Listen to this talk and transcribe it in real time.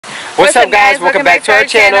What's up, guys? Welcome back to our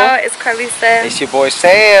channel. It's Carlisa. It's your boy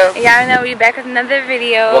Sam. Y'all know we back with another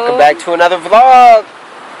video. Welcome back to another vlog.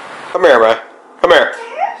 Come here, man. Come here.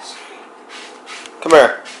 Come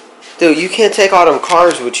here. Dude, you can't take all them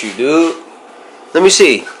cars with you, dude. Let me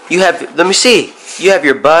see. Let me see. You have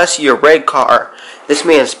your bus, your red car. This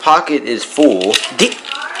man's pocket is full.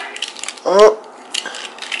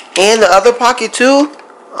 And the other pocket too?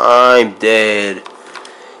 I'm dead.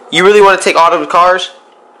 You really want to take all of the cars?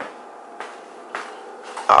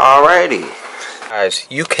 Alrighty. Guys,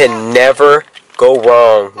 you can never go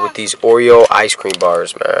wrong with these Oreo ice cream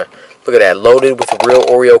bars, man. Look at that. Loaded with real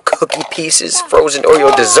Oreo cookie pieces. Frozen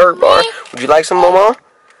Oreo dessert bar. Would you like some, Mama?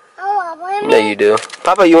 No, you do.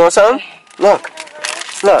 Papa, you want some? Look.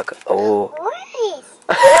 Look. Oh.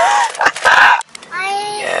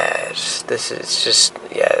 Yes. This is just,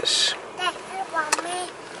 yes.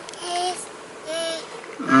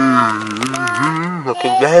 Look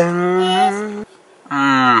at that.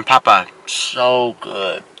 Papa, so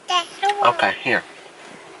good. Okay, here.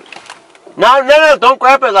 No, don't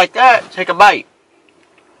grab it like that. Take a bite.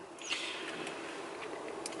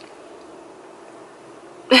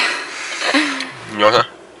 You want that?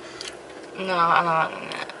 No, I don't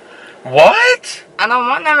want that. What? I don't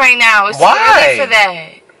want that right now. It's Why? too early for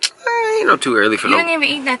that. Ain't no too early for You no. didn't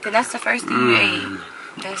even eat nothing. That's the first thing you ate.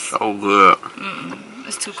 That's so good.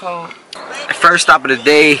 It's too cold. First stop of the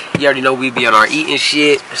day. You already know we be on our eating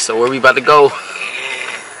shit. So where we about to go?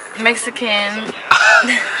 Mexican.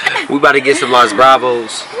 We about to get some Los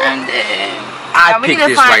Bravos. And then I picked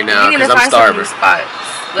this right now because I'm starving.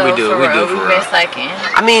 We do.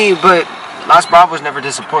 I mean, but Los Bravos never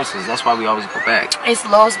disappoints us. That's why we always go back. It's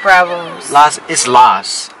Los Bravos. It's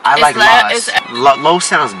Los. I like Los. Los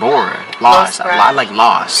sounds boring. Los. I like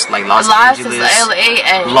Los. Like Los Angeles. Los is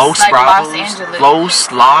L-A-S. Los like Bravos. Los Angeles.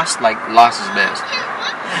 Los. Like Los is best.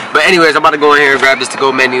 But anyways, I'm about to go in here and grab this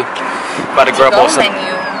to-go menu. About to grab on some.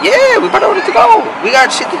 Yeah, we about to order to go. We got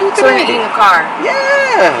shit to do today. So we're eating the car.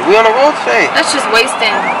 Yeah, we on the road today. That's just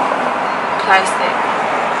wasting plastic.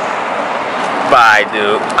 Bye,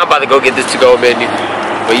 dude. I'm about to go get this to-go menu.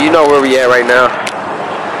 But you know where we at right now.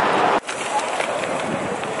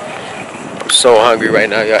 I'm so hungry right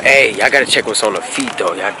now, y'all. Hey, y'all gotta check what's on the feet,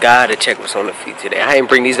 though. Y'all gotta check what's on the feet today. I ain't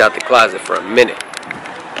bring these out the closet for a minute.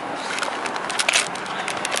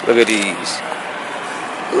 Look at these.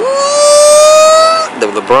 Ooh, the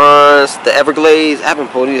LeBrons, the Everglades. I haven't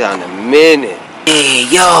pulled these out in a minute. Hey,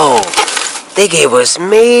 yo. They gave us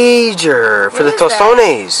major for the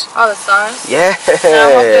tostones. Oh, the sauce? Yes. No,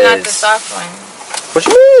 I hope they're not the soft one. What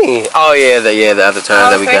you mean? Oh yeah, the other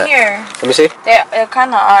time that we got. Here. Let me see. They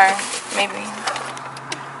kind of are, maybe.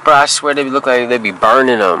 Bro, I swear they look like they be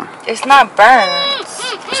burning them. It's not burnt.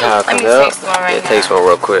 That's how it comes out. Let me taste one right now. Yeah, taste one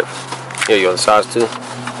real quick. Here, you want the sauce too?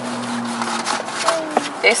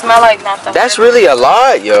 They smell like not the. That's really a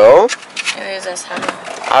lot, yo. It is. That's heavy.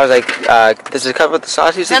 I was like, does it come with the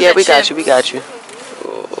sauce? He said, yeah, we got you, we got you.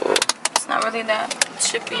 Ooh. It's not really that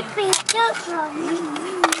chippy.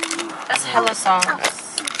 That's hella sauce.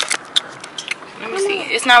 Let me see.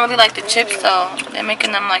 It's not really like the chips though. They're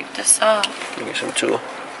making them like the sauce. Let me get some too.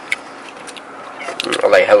 I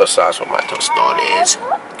like hella sauce with my tostones.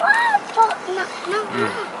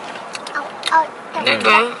 They're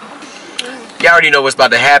good. Y'all already know what's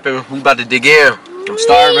about to happen. We about to dig in. I'm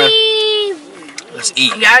starving. Let's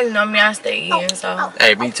eat. Y'all know me, I stay eating, so.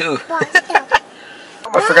 Hey, me too.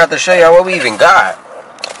 I forgot to show y'all what we even got.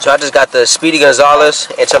 So I just got the Speedy Gonzalez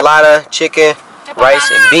enchilada, chicken,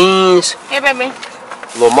 rice, and beans. Hey, baby.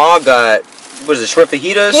 Lamar got, what is it, shrimp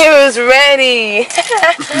fajitas? He was ready.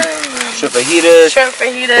 Shrimp fajitas. Shrimp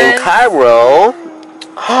fajitas. And Cairo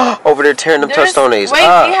over there tearing them tostones. Wait,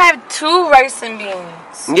 you have 2 rice and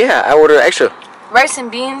beans. Yeah, I ordered extra. Rice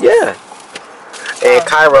and beans? Yeah. And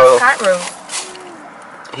Cairo.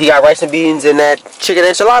 He got rice and beans in that chicken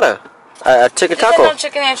enchilada. Chicken taco. No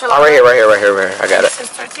chicken enchilada. Oh, right here. I got it. This is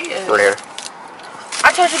tortillas. Right here.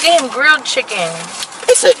 I told you to get him grilled chicken.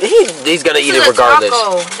 He's gonna eat it regardless.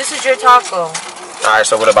 Taco. This is your taco. Alright,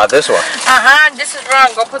 so what about this one? This is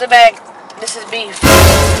wrong. Go put it back. This is beef.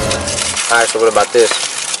 Alright, so what about this?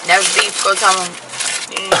 That's beef. Go tell him.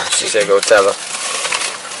 She said go tell her.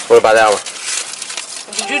 What about that one?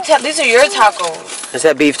 Did you tell? These are your tacos. Is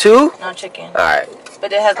that beef too? No, chicken. Alright.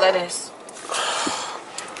 But it has lettuce.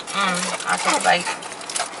 I'll take a bite.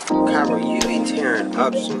 Cairo, you be tearing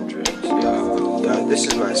up some drinks, y'all. This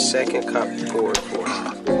is my second cup poured for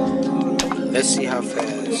him. Let's see how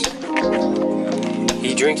fast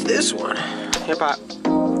he drinks this one. Hip hop.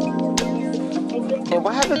 And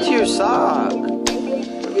what happened to your sock?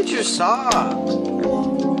 Look at your sock.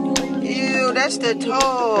 Ew, Ew, that's the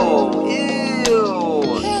toe. Ew.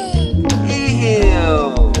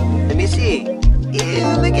 Ew. Let me see. Ew,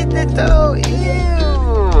 look at the toe.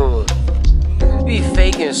 Ew. You be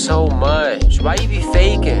faking so much. Why you be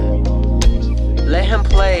faking? Let him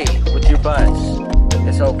play with your butts.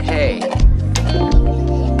 It's okay.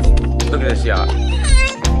 Look at this, y'all.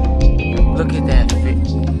 Look at that fit.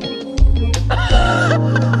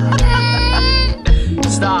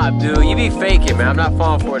 Stop, dude. You be faking, man. I'm not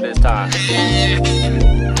falling for it this time.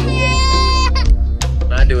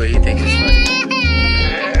 I do what he thinks is funny.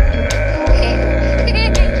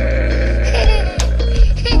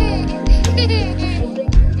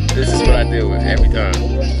 This is what I do with every time.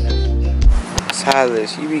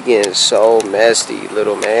 Silas, you be getting so messy,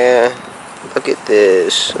 little man. Look at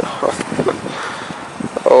this.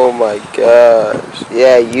 Oh my gosh.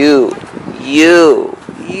 Yeah, you.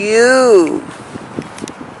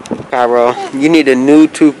 Cairo, you need a new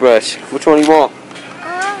toothbrush. Which one you want?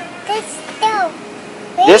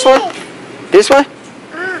 This one? This one?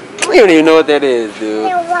 You don't even know what that is, dude.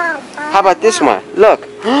 How about this one? Look.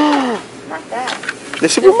 Not that. The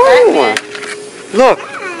Super Mario one. Look.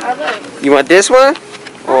 You want this one?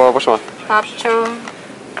 Or which one? Paw Patrol.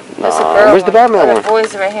 No, where's the Batman one? The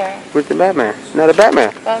boys right here. Where's the Batman? No, the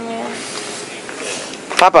Batman. Batman.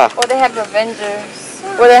 Papa. Or they have the Avengers.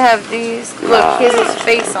 Or they have these. Look, here's his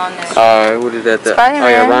face on there. What is that? Spider-Man. Oh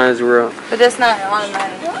yeah, Ryan's World. But that's not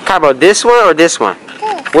automatic. Cairo, this one or this one?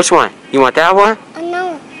 Which one? You want that one?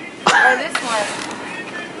 No. Or this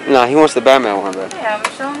one. No, he wants the Batman one, bro. Yeah,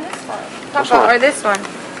 I'm showing this one. Which one? Or this one.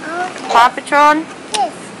 Paw Patrol.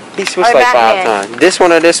 He switched like Batman. 5 times. This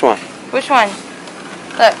one or this one? Which one?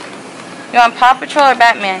 Look. You want Paw Patrol or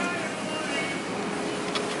Batman?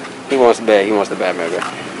 He wants the Batman, bro.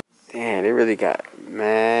 Damn, they really got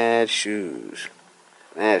mad shoes.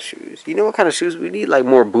 Mad shoes. You know what kind of shoes we need? Like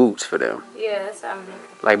more boots for them. Yeah, that's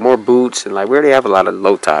like more boots and like we already have a lot of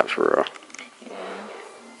low tops for real.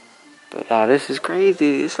 Yeah. But this is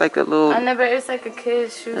crazy. It's like a little. I never. It's like a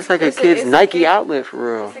kid's shoe. It's like a kid's Nike outlet for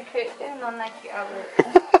real. It's a kid. There's no Nike outlet.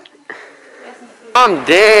 I'm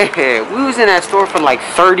dead. We was in that store for like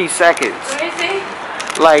 30 seconds. Let me see.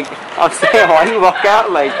 Like I'm saying, why you walk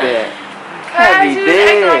out like that? She was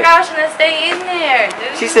acting like I was gonna stay in there,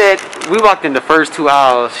 dude. She said, we walked in the first 2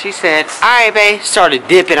 aisles. She said, alright, babe. Started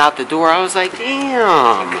dipping out the door. I was like,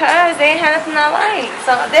 damn. Because they ain't had nothing I like.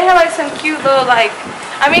 So they had like some cute little like,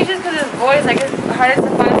 I mean, just because it's boys, like it's harder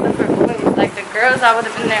to find stuff for boys. Like the girls, I would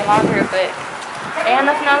have been there longer, but they had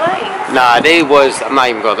nothing I like. Nah, I'm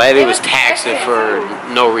not even gonna lie, they was taxing for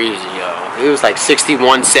no reason, yo. It was like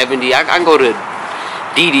 61, 70. I can go to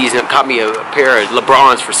DD's and caught me a pair of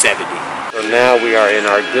LeBrons for 70. So now we are in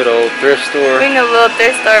our good old thrift store. We're in a little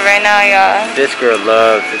thrift store right now, y'all. This girl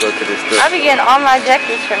loves to go to this thrift store. I be getting all my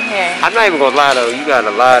jackets from here. I'm not even gonna lie though, you got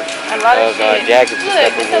a lot of jackets and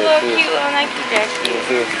stuff in here. Look, it's a little too. cute little Nike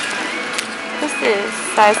jacket. What's this?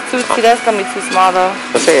 Size 2. See, that's gonna be too small though.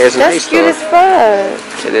 I say it's that's nice cute though. as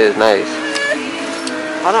fuck. It is nice.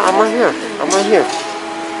 Hold on, I'm right here.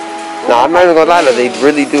 No, I'm not even gonna lie though, they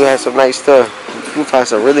really do have some nice stuff. You can find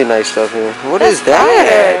some really nice stuff here. What is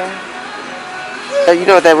that? You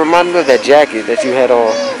know what that reminded me of? That jacket that you had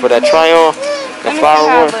on for that try-on? The flower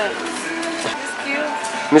one?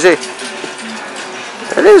 Let me see.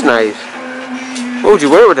 That is nice. What would you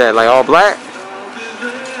wear with that? Like all black?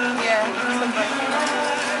 Yeah.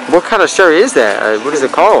 What kind of shirt is that? What is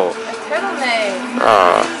it called? A turtleneck.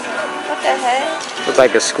 What the heck? Looks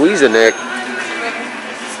like a squeezer neck.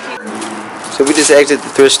 So we just exited the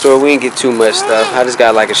thrift store. We didn't get too much stuff. I just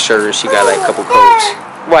got like a shirt and she got like a couple coats.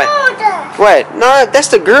 What? What? No, that's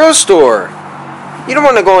the girls' store. You don't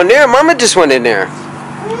want to go in there. Mama just went in there.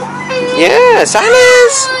 Yeah,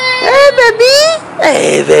 Silas. Hey, baby.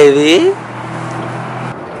 Hey, baby.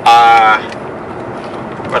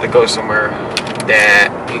 About to go somewhere that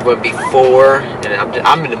we went before, and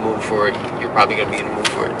I'm in the mood for it. You're probably gonna be in the mood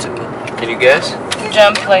for it too. Can you guess?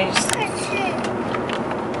 Jump place.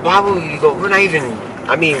 Why would we go? We're not even.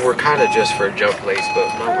 I mean, we're kind of just for a jump place, but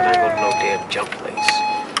no, we're not going to no damn jump place.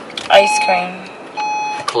 Ice cream.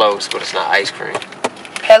 Close, but it's not ice cream.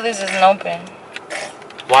 Pelicans isn't open.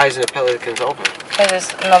 Why isn't it Pelicans open? Because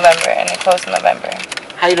it's November and they close in November.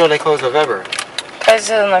 How you know they close November? Because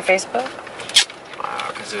it's on their Facebook.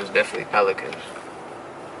 Because it was definitely Pelicans.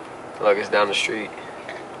 Look, it's down the street.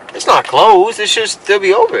 It's not closed. It should still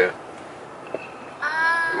be open.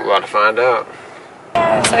 We're about to find out.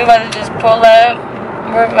 So we about to just pull up.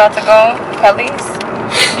 We're about to go. Carlisa.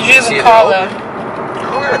 Did you even call them?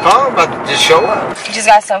 I don't gotta call them. About to just show up. We just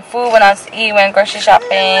got some food. Went out to eat. Went grocery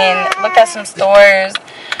shopping. Looked at some stores.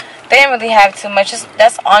 They didn't really have too much.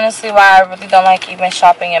 That's honestly why I really don't like even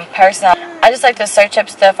shopping in person. I just like to search up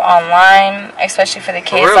stuff online, especially for the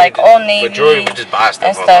kids, really, like Old Navy majority would just buy stuff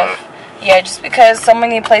and stuff. Yeah, just because so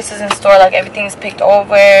many places in store, like everything's picked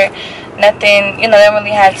over, nothing, you know, they don't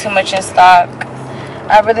really have too much in stock.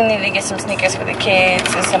 I really need to get some sneakers for the kids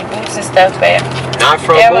and some boots and stuff, but not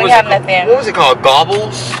from, they don't really have nothing. What was it called?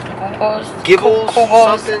 Gobbles? Gibbles?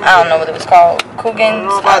 Something? I don't know what it was called. Cougans? I don't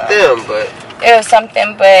know about them, but it was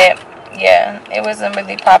something, but yeah, it wasn't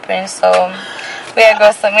really popping, so we gotta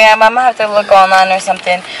go somewhere. Yeah, I might have to look online or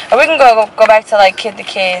something. Or we can go back to like Kid to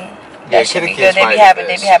Kid. That should be good. They be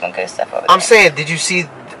having good stuff over there. I'm saying, did you see?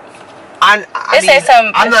 They say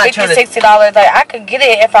some $50, $60. Like I could get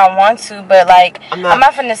it if I want to, but like I'm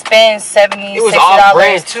not finna spend $70,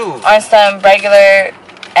 $60 on some regular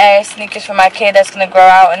ass sneakers for my kid that's gonna grow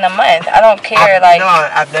out in a month. I don't care. No,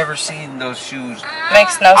 I've never seen those shoes.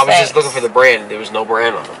 Makes no sense. I was just looking for the brand. There was no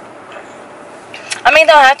brand on them. I mean,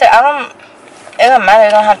 don't have to. It don't matter.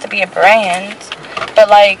 It don't have to be a brand. But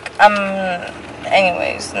like,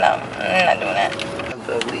 anyways, no, I'm not doing that.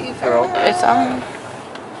 I believe they're open. It's on.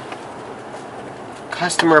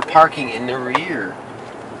 Customer parking in the rear.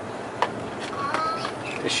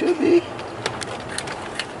 It should be.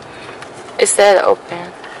 It said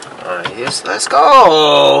open. Alright, yes, let's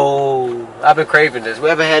go. I've been craving this. We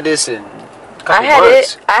haven't had this in a couple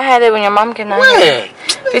months. I had it when your mom came out here.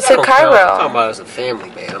 We took I'm Cairo. talking about as a family,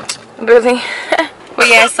 man. Really? But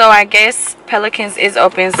yeah, so I guess Pelicans is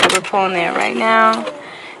open, so we're pulling in right now.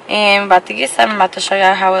 And I'm about to get something. I'm about to show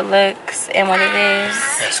y'all how it looks and what it is.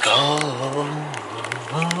 Let's go.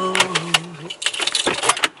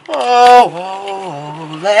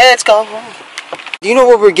 Oh, let's go. Do you know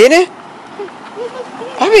what we're getting?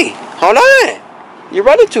 Bobby, hold on. You're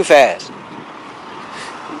running too fast.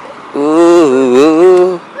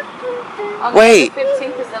 Ooh. Wait. The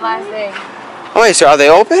 15th is the last day. Oh, wait, so are they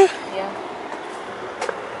open? Yeah.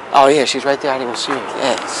 Oh, yeah, she's right there. I didn't even see her.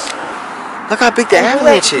 Yes. Look how big the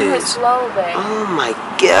avalanche is. Slow, babe. Oh, my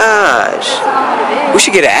gosh. That's We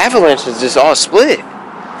should get an avalanche that's just all split.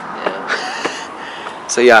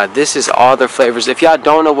 So yeah, this is all their flavors. If y'all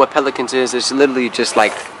don't know what Pelicans is, it's literally just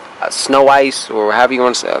like snow ice, or however you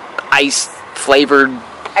want to say, ice flavored.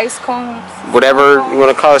 Ice cones. Whatever you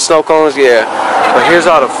want to call it, snow cones, yeah. But here's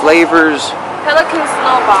all the flavors. Pelican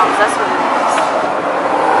snowballs, that's what it is.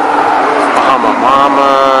 Bahama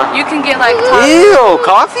Mama. You can get like Ew,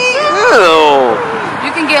 coffee? Ew.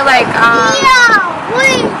 You can get like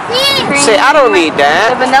cream. Say, I don't need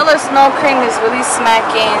that. The vanilla snow cream is really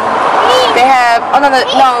smacking. They have I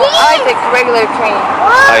like the regular cream.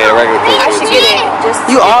 Oh yeah, the regular cream. I should get it.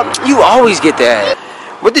 You always get that.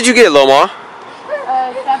 What did you get, Lomar?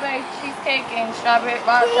 Strawberry cheesecake and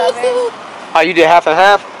wild strawberry. Oh, you did half and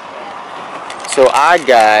half? So I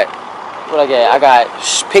got, what I get? I got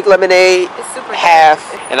pink lemonade, half,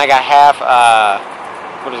 and I got half,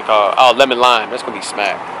 what is it called? Oh, lemon lime. That's going to be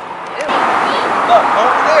smack. Look,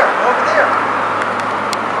 over there, over there.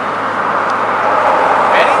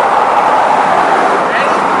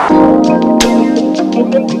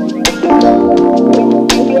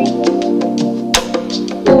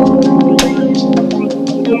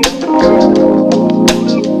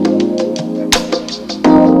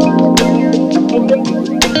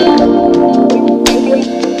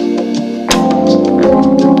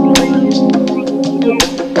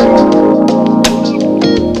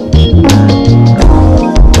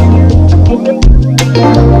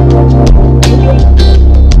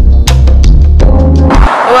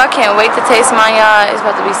 Can't wait to taste mine, y'all. It's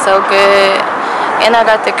about to be so good. And I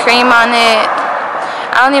got the cream on it.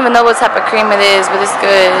 I don't even know what type of cream it is, but it's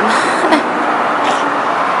good.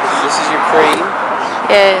 This is your cream?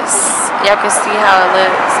 Yes. Y'all can see how it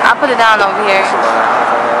looks. I'll put it down over here.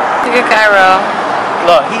 Look at Cairo.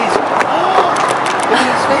 Look, he's... Look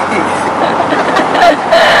at his face.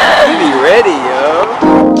 He be ready, yo.